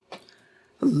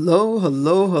Hello,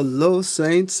 hello, hello,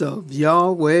 saints of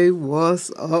Yahweh.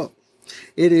 What's up?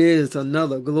 It is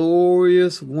another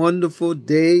glorious, wonderful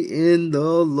day in the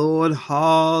Lord.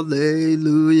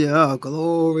 Hallelujah.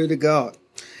 Glory to God.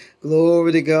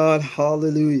 Glory to God.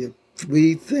 Hallelujah.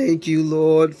 We thank you,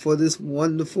 Lord, for this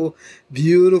wonderful,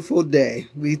 beautiful day.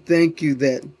 We thank you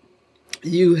that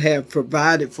you have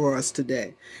provided for us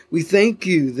today. We thank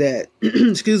you that,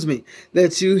 excuse me,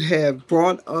 that you have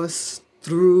brought us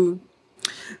through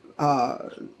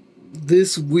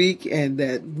this week and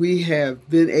that we have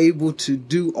been able to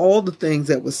do all the things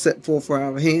that was set forth for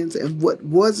our hands, and what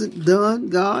wasn't done,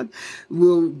 God,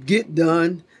 will get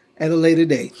done at a later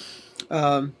date.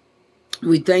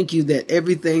 We thank you that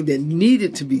everything that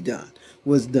needed to be done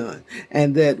was done,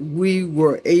 and that we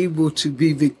were able to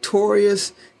be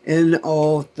victorious in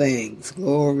all things.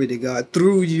 Glory to God,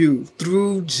 through you,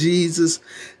 through Jesus,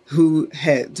 who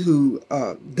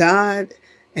died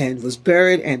and was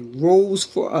buried and rose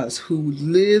for us, who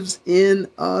lives in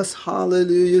us.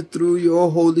 Hallelujah. Through your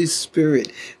Holy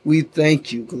Spirit. We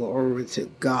thank you. Glory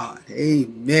to God.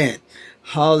 Amen.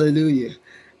 Hallelujah.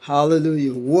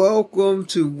 Hallelujah. Welcome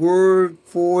to Word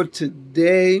for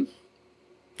Today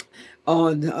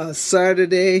on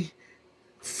Saturday,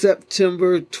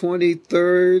 September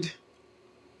 23rd.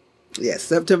 Yes,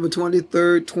 September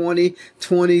 23rd,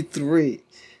 2023.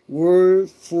 Word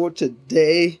for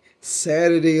Today,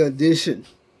 Saturday edition.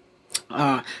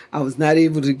 I was not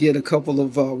able to get a couple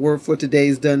of Word for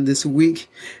Todays done this week,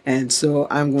 and so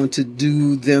I'm going to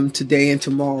do them today and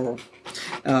tomorrow.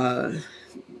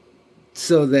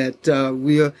 So that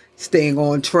we are staying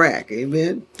on track.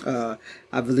 Amen.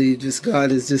 I believe just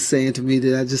God is just saying to me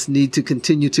that I just need to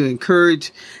continue to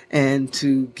encourage and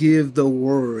to give the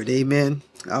word. Amen.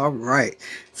 All right.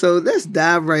 So let's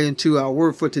dive right into our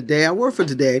word for today. Our word for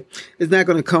today is not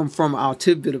going to come from our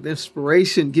tidbit of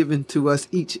inspiration given to us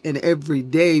each and every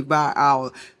day by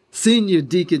our senior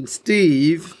deacon,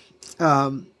 Steve.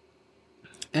 And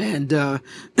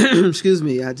excuse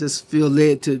me, I just feel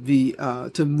led to be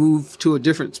to move to a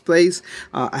different space.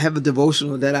 I have a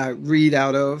devotional that I read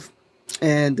out of,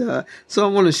 and so I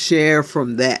want to share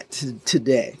from that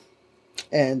today.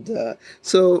 And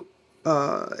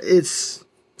it's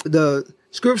the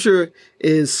scripture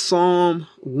is Psalm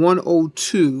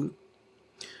 102,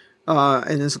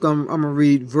 and I'm gonna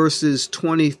read verses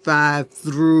 25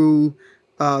 through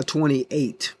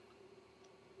 28.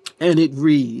 And it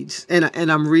reads,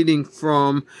 and I'm reading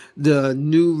from the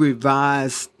New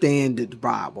Revised Standard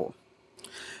Bible.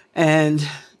 And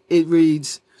it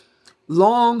reads,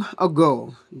 "Long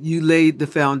ago you laid the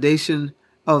foundation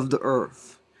of the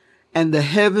earth, and the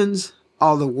heavens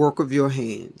are the work of your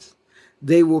hands.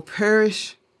 They will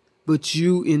perish, but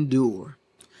you endure.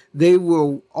 They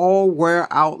will all wear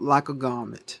out like a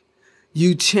garment.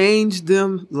 You change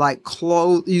them like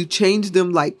clothing,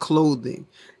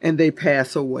 and they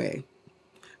pass away.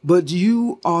 But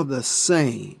you are the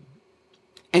same,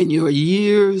 and your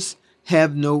years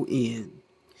have no end.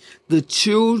 The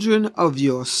children of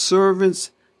your servants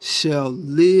shall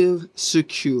live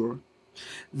secure.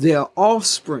 Their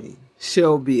offspring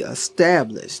shall be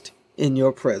established in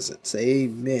your presence."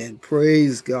 Amen.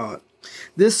 Praise God.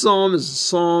 This psalm is a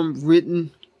psalm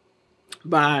written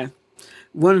by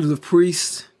one of the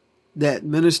priests that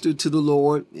ministered to the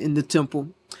Lord in the temple.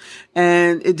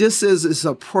 And it just says it's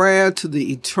a prayer to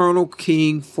the eternal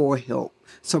King for help.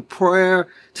 It's a prayer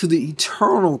to the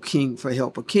eternal King for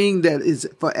help, a King that is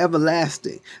for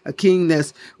everlasting, a King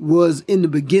that was in the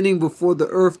beginning before the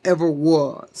earth ever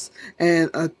was,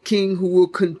 and a King who will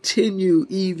continue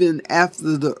even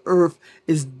after the earth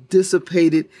is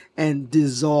dissipated and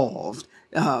dissolved.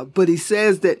 But he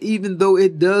says that even though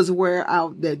it does wear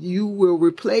out, that you will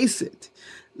replace it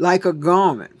like a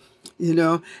garment.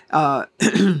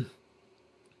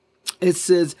 It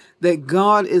says that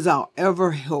God is our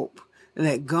ever help, and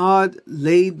that God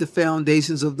laid the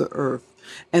foundations of the earth,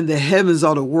 and the heavens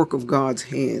are the work of God's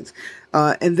hands,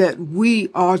 and that we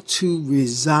are to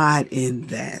reside in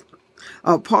that.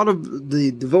 Part of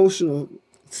the devotional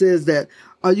says that,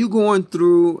 are you going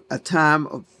through a time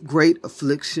of great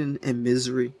affliction and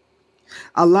misery?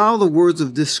 Allow the words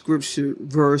of this scripture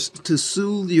verse to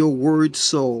soothe your worried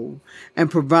soul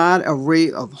and provide a ray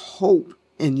of hope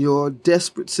in your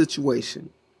desperate situation.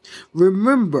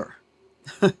 Remember,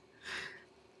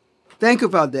 think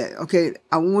about that. Okay,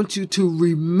 I want you to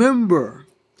remember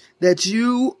that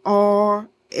you are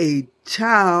a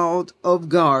child of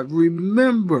God.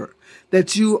 Remember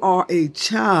that you are a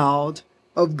child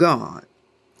of God.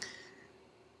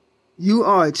 You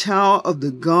are a child of the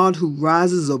God who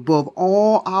rises above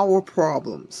all our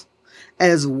problems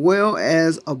as well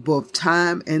as above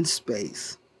time and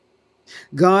space.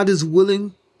 God is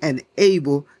willing and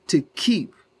able to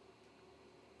keep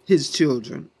his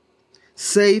children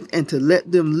safe and to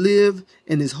let them live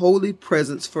in his holy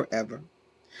presence forever.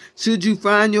 Should you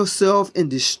find yourself in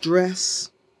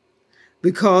distress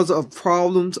because of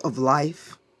problems of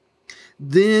life,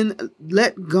 then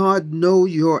let God know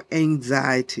your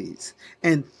anxieties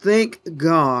and thank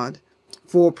God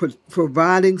for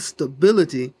providing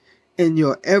stability in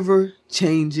your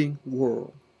ever-changing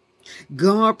world.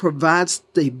 God provides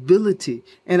stability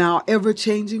in our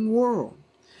ever-changing world.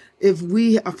 If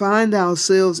we find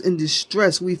ourselves in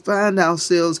distress, we find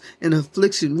ourselves in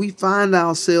affliction, we find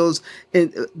ourselves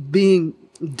in being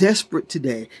desperate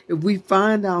today, if we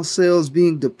find ourselves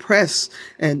being depressed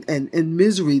and in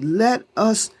misery, let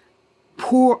us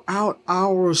pour out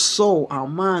our soul, our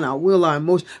mind, our will, our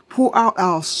emotion, pour out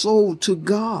our soul to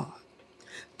God.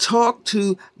 Talk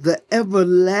to the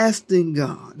everlasting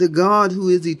God, the God who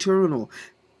is eternal,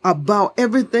 about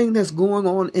everything that's going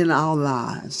on in our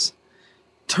lives.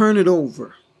 Turn it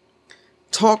over.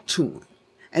 Talk to him.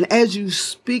 And as you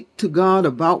speak to God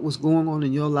about what's going on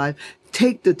in your life,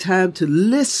 take the time to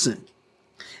listen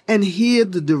and hear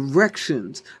the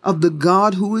directions of the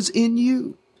God who is in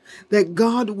you. That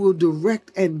God will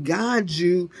direct and guide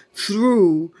you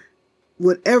through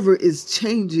whatever is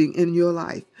changing in your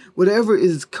life, whatever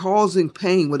is causing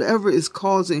pain, whatever is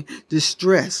causing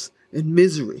distress and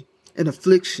misery and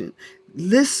affliction.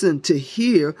 Listen to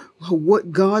hear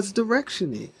what God's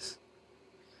direction is.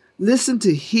 Listen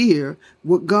to hear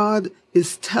what God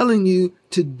is telling you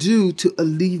to do to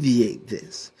alleviate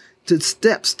this, to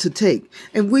steps to take.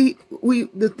 And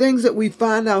the things that we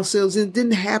find ourselves in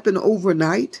didn't happen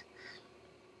overnight.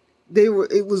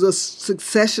 It was a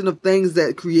succession of things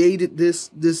that created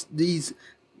these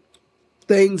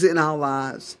things in our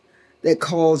lives that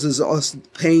causes us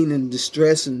pain and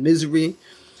distress and misery.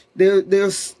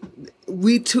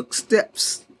 We took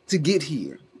steps to get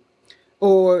here,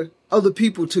 or other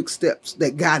people took steps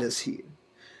that got us here.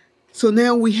 So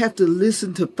now we have to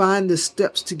listen to find the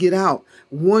steps to get out,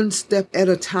 one step at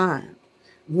a time,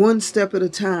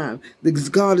 because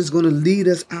God is going to lead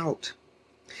us out.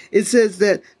 It says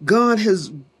that God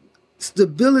has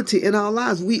stability in our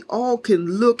lives. We all can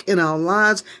look in our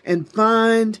lives and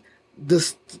find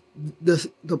the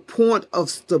point of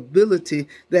stability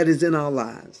that is in our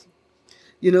lives.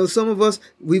 You know, some of us,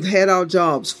 we've had our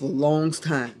jobs for a long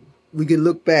time. We can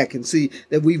look back and see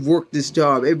that we've worked this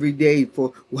job every day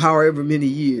for however many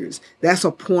years. That's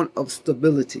a point of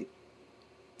stability.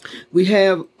 We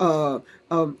have our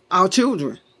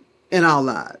children in our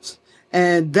lives,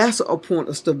 and that's a point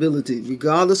of stability,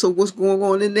 regardless of what's going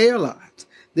on in their lives.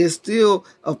 There's still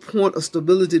a point of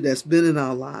stability that's been in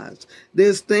our lives.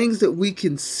 There's things that we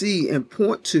can see and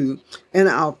point to in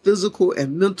our physical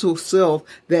and mental self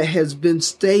that has been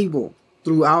stable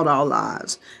throughout our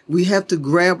lives. We have to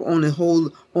grab on and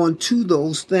hold on to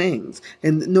those things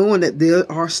and knowing that they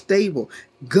are stable.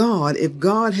 If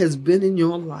God has been in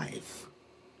your life,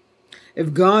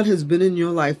 if God has been in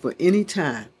your life for any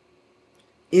time,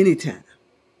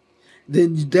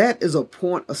 then that is a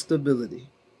point of stability.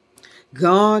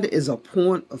 God is a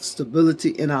point of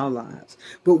stability in our lives.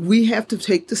 But we have to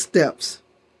take the steps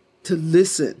to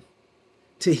listen,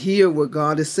 to hear what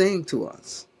God is saying to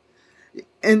us.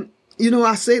 And, you know,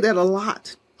 I say that a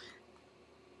lot.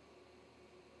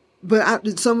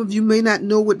 But some of you may not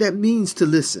know what that means to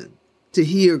listen, to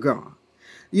hear God.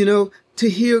 You know, to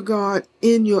hear God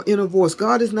in your inner voice.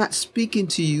 God is not speaking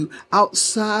to you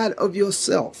outside of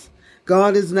yourself.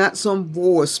 God is not some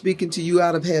voice speaking to you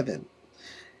out of heaven.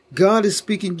 God is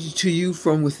speaking to you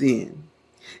from within.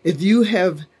 If you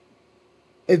have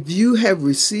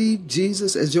received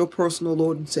Jesus as your personal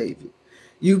Lord and Savior,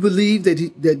 you believe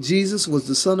that Jesus was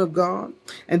the Son of God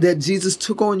and that Jesus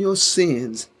took on your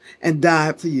sins and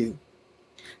died for you,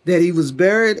 that he was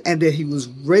buried and that he was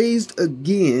raised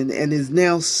again and is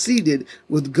now seated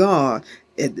with God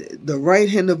at the right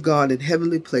hand of God in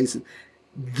heavenly places,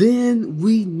 then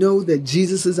we know that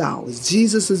Jesus is ours.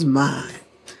 Jesus is mine,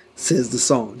 says the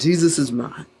song. Jesus is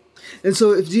mine. And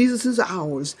so if Jesus is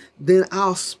ours, then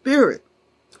our spirit,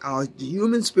 our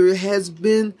human spirit, has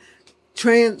been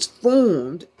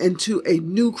transformed into a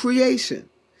new creation.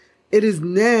 It is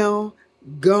now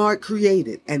God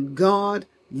created and God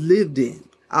lived in.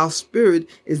 Our spirit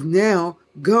is now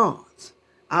God's.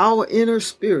 Our inner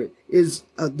spirit is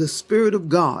the Spirit of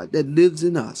God that lives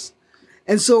in us.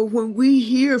 And so when we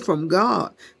hear from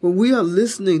God, when we are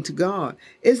listening to God,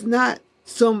 it's not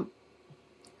some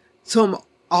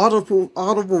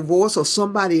audible voice or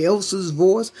somebody else's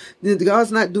voice. Then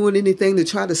God's not doing anything to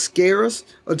try to scare us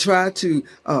or try to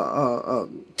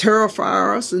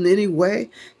terrify us in any way.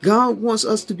 God wants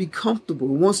us to be comfortable,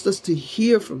 wants us to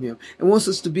hear from him, and wants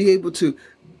us to be able to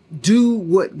do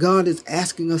what God is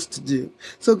asking us to do.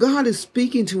 So God is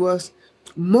speaking to us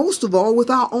most of all with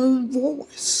our own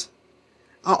voice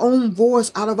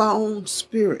out of our own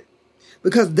spirit,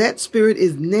 because that spirit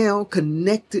is now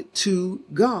connected to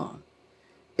God.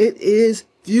 It is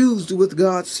fused with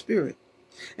God's spirit.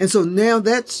 And so now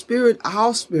that spirit,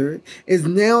 our spirit, is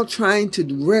now trying to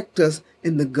direct us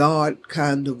in the God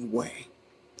kind of way.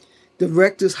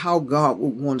 Direct us how God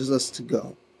would want us to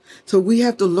go. So we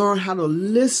have to learn how to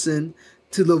listen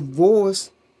to the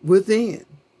voice within,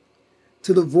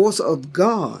 to the voice of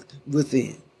God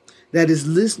within, that is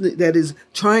listening, that is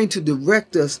trying to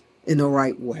direct us in the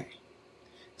right way.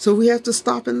 So we have to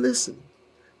stop and listen.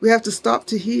 We have to stop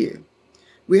to hear.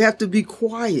 We have to be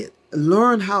quiet,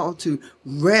 learn how to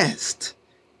rest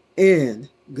in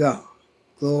God.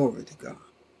 Glory to God.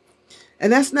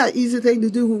 And that's not an easy thing to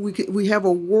do when we have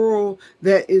a world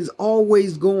that is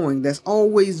always going, that's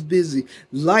always busy,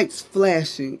 lights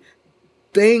flashing,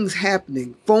 things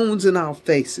happening, phones in our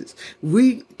faces.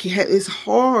 It's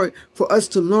hard for us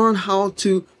to learn how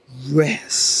to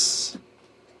rest,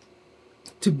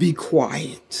 to be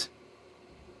quiet.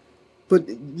 But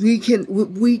we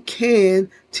can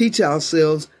teach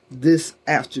ourselves this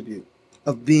attribute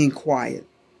of being quiet,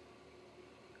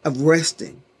 of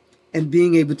resting, and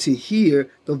being able to hear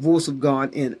the voice of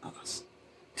God in us.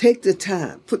 Take the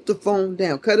time, put the phone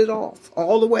down, cut it off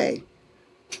all the way.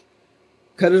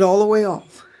 Cut it all the way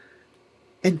off.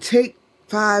 And take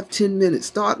 5-10 minutes.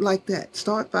 Start like that.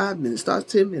 Start 5 minutes. Start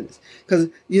 10 minutes. Because,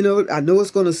 I know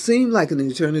it's going to seem like an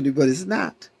eternity, but it's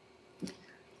not.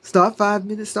 Start 5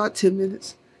 minutes. Start 10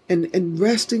 minutes. And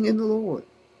resting in the Lord.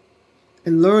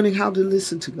 And learning how to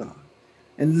listen to God.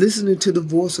 And listening to the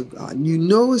voice of God. And you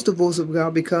know it's the voice of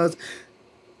God because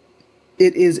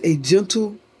it is a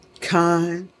gentle,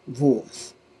 kind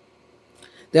voice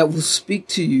that will speak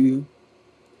to you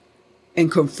and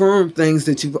confirm things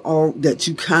that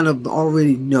you kind of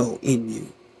already know in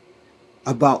you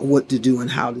about what to do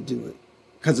and how to do it,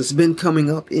 because it's been coming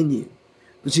up in you,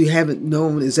 but you haven't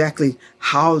known exactly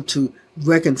how to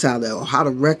reconcile that or how to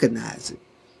recognize it.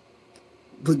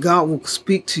 But God will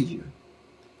speak to you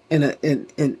and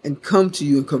come to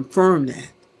you and confirm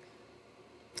that.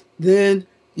 Then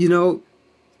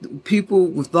people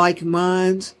with like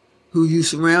minds who you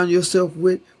surround yourself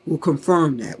with will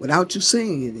confirm that without you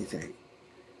saying anything.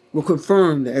 Will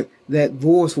confirm that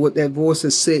voice, what that voice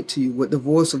has said to you, what the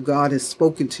voice of God has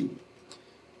spoken to you.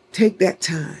 Take that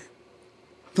time.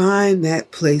 Find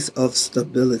that place of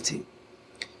stability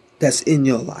that's in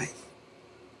your life.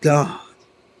 God.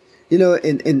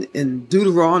 In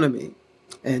Deuteronomy,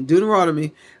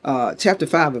 chapter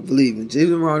 5, I believe, in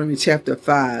Deuteronomy chapter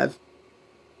 5,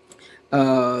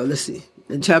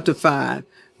 in chapter 5,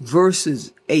 verse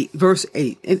 8,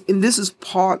 and this is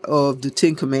part of the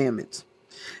Ten Commandments.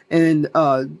 And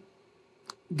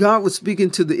God was speaking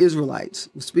to the Israelites,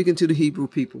 was speaking to the Hebrew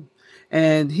people.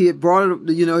 And he had brought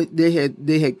it,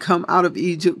 they had come out of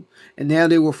Egypt, and now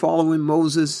they were following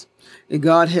Moses. And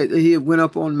he had went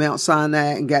up on Mount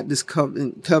Sinai and got this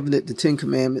covenant, the Ten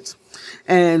Commandments.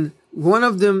 And one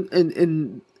of them,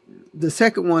 and the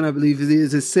second one, I believe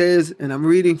it says, and I'm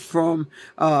reading from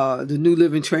the New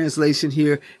Living Translation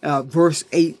here, verse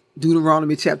 8,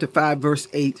 Deuteronomy chapter 5, verse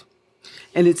 8.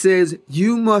 And it says,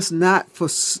 you must not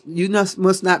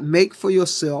make for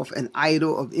yourself an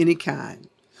idol of any kind,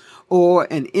 or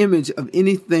an image of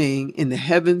anything in the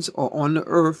heavens or on the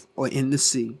earth or in the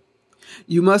sea.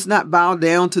 You must not bow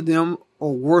down to them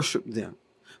or worship them.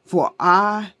 For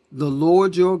I, the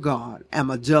Lord your God, am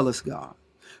a jealous God,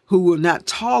 who will not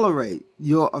tolerate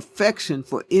your affection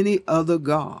for any other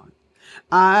God.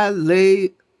 I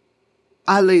lay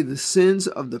the sins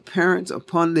of the parents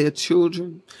upon their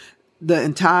children. The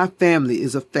entire family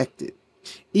is affected,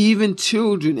 even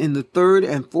children in the 3rd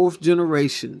and 4th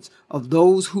generations of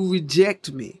those who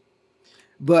reject me.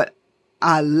 But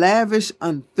I lavish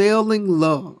unfailing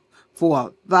love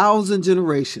for 1,000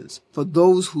 generations for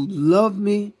those who love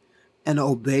me and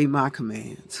obey my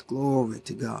commands. Glory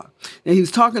to God. And he's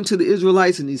talking to the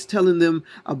Israelites and he's telling them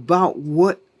about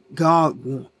what God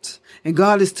wants. And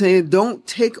God is saying, don't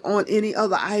take on any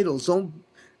other idols.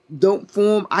 Don't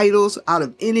form idols out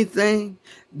of anything.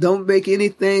 Don't make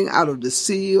anything out of the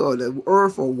sea or the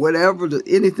earth or whatever,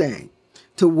 anything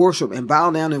to worship and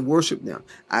bow down and worship them.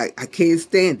 I can't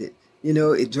stand it.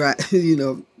 It drives,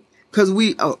 because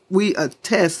we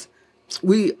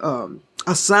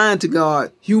assign to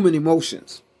God human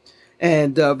emotions.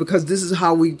 And because this is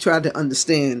how we try to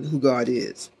understand who God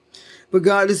is. But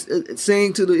God is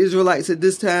saying to the Israelites at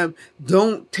this time,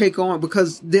 don't take on,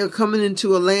 because they're coming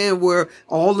into a land where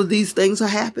all of these things are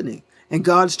happening. And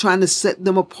God's trying to set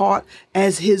them apart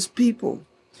as his people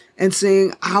and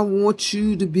saying, I want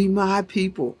you to be my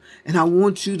people. And I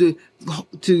want you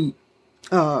to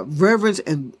reverence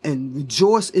and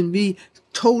rejoice in me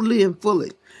totally and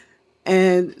fully.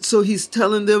 And so he's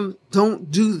telling them, don't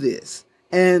do this.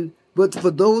 But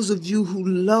for those of you who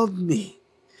love me,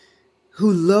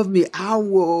 I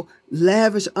will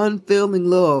lavish unfailing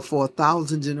love for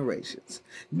 1,000 generations.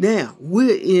 Now,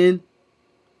 we're in,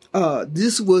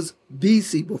 this was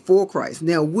BC, before Christ.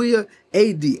 Now, we're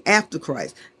AD, after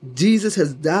Christ. Jesus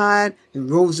has died and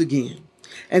rose again.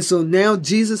 And so now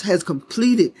Jesus has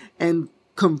completed and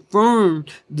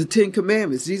confirmed the 10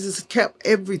 Commandments. Jesus kept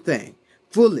everything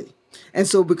fully. And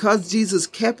so because Jesus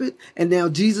kept it, and now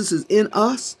Jesus is in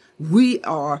us, we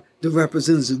are the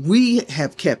representatives. We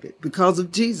have kept it because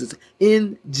of Jesus.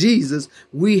 In Jesus,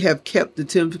 we have kept the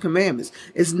 10 Commandments.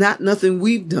 It's not nothing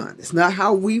we've done. It's not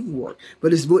how we've worked,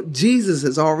 but it's what Jesus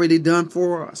has already done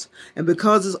for us. And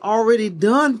because it's already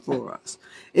done for us,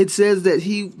 it says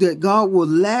that God will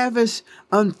lavish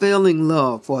unfailing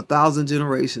love for 1,000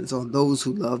 generations on those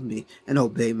who love me and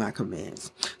obey my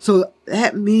commands. So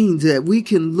that means that we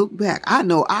can look back. I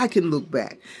know I can look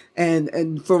back.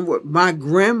 And from what my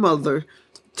grandmother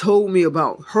told me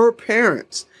about her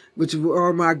parents, which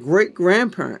are my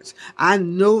great-grandparents, I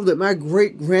know that my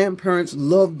great-grandparents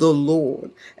loved the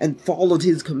Lord and followed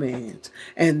his commands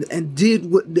and did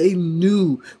what they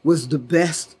knew was the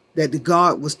best that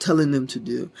God was telling them to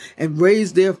do, and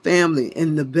raised their family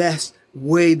in the best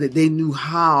way that they knew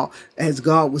how, as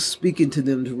God was speaking to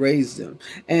them to raise them.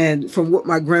 And from what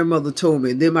my grandmother told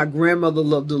me, and then my grandmother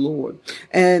loved the Lord.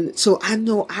 And so I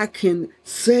know I can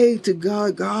say to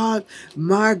God, God,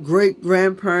 my great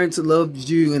grandparents loved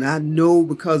you. And I know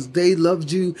because they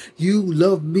loved you, you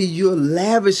love me. You're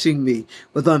lavishing me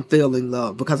with unfailing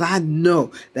love, because I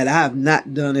know that I have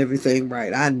not done everything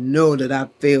right. I know that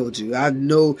I've failed you. I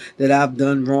know that I've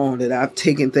done wrong, that I've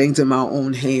taken things in my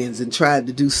own hands and tried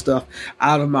to do stuff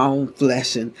out of my own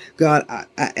flesh. And God, I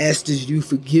ask that you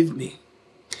forgive me.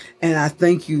 And I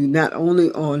thank you not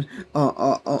only on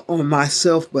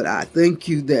myself, but I thank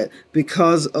you that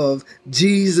because of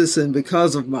Jesus and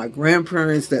because of my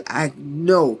grandparents, that I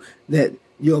know that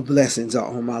your blessings are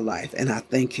on my life. And I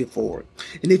thank you for it.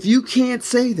 And if you can't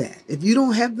say that, if you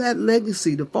don't have that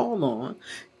legacy to fall on,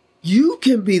 you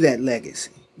can be that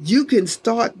legacy. You can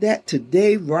start that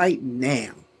today, right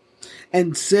now,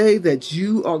 and say that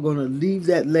you are going to leave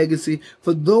that legacy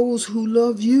for those who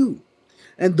love you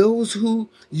and those who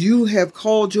you have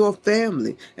called your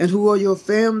family and who are your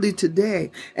family today.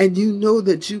 And you know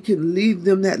that you can leave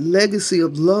them that legacy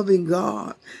of loving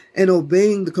God and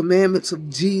obeying the commandments of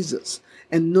Jesus,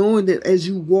 and knowing that as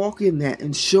you walk in that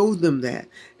and show them that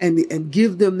and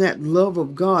give them that love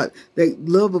of God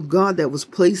that was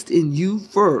placed in you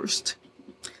first,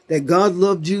 that God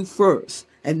loved you first.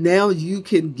 And now you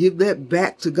can give that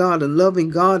back to God and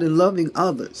loving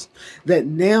others. That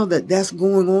now that that's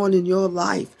going on in your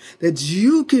life, that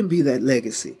you can be that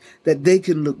legacy that they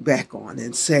can look back on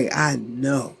and say, I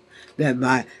know that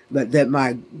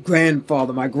my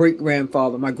grandfather, my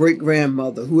great-grandfather, my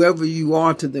great-grandmother, whoever you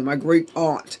are to them, my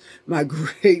great-aunt, my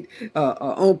great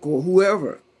uncle,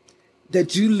 whoever,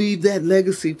 that you leave that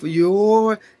legacy for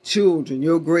your children,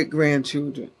 your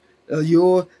great-grandchildren,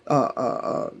 your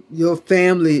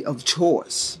family of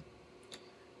choice.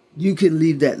 You can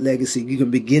leave that legacy. You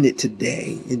can begin it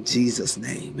today in Jesus'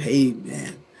 name.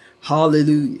 Amen.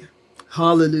 Hallelujah.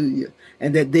 Hallelujah.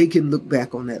 And that they can look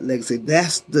back on that legacy.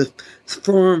 That's the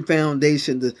firm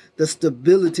foundation, the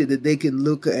stability that they can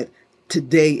look at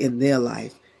today in their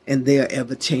life and their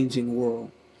ever-changing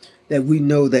world. That we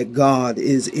know that God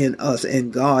is in us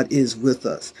and God is with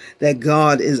us. That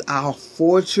God is our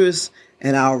fortress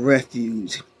and our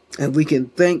refuge. And we can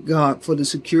thank God for the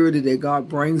security that God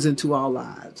brings into our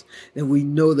lives. And we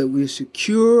know that we're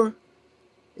secure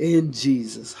in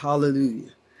Jesus.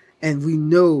 Hallelujah. And we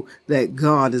know that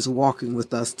God is walking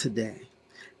with us today.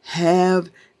 Have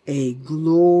a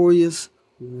glorious,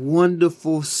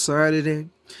 wonderful Saturday.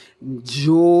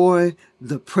 Enjoy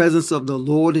the presence of the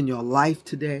Lord in your life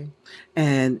today.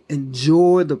 And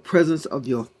enjoy the presence of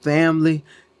your family,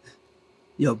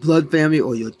 your blood family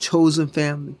or your chosen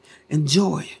family.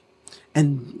 Enjoy it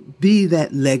and be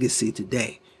that legacy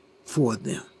today for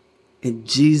them. In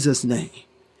Jesus' name,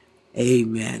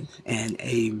 amen and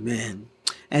amen.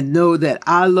 And know that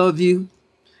I love you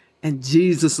and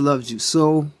Jesus loves you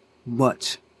so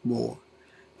much more.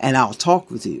 and I'll talk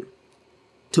with you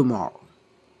tomorrow.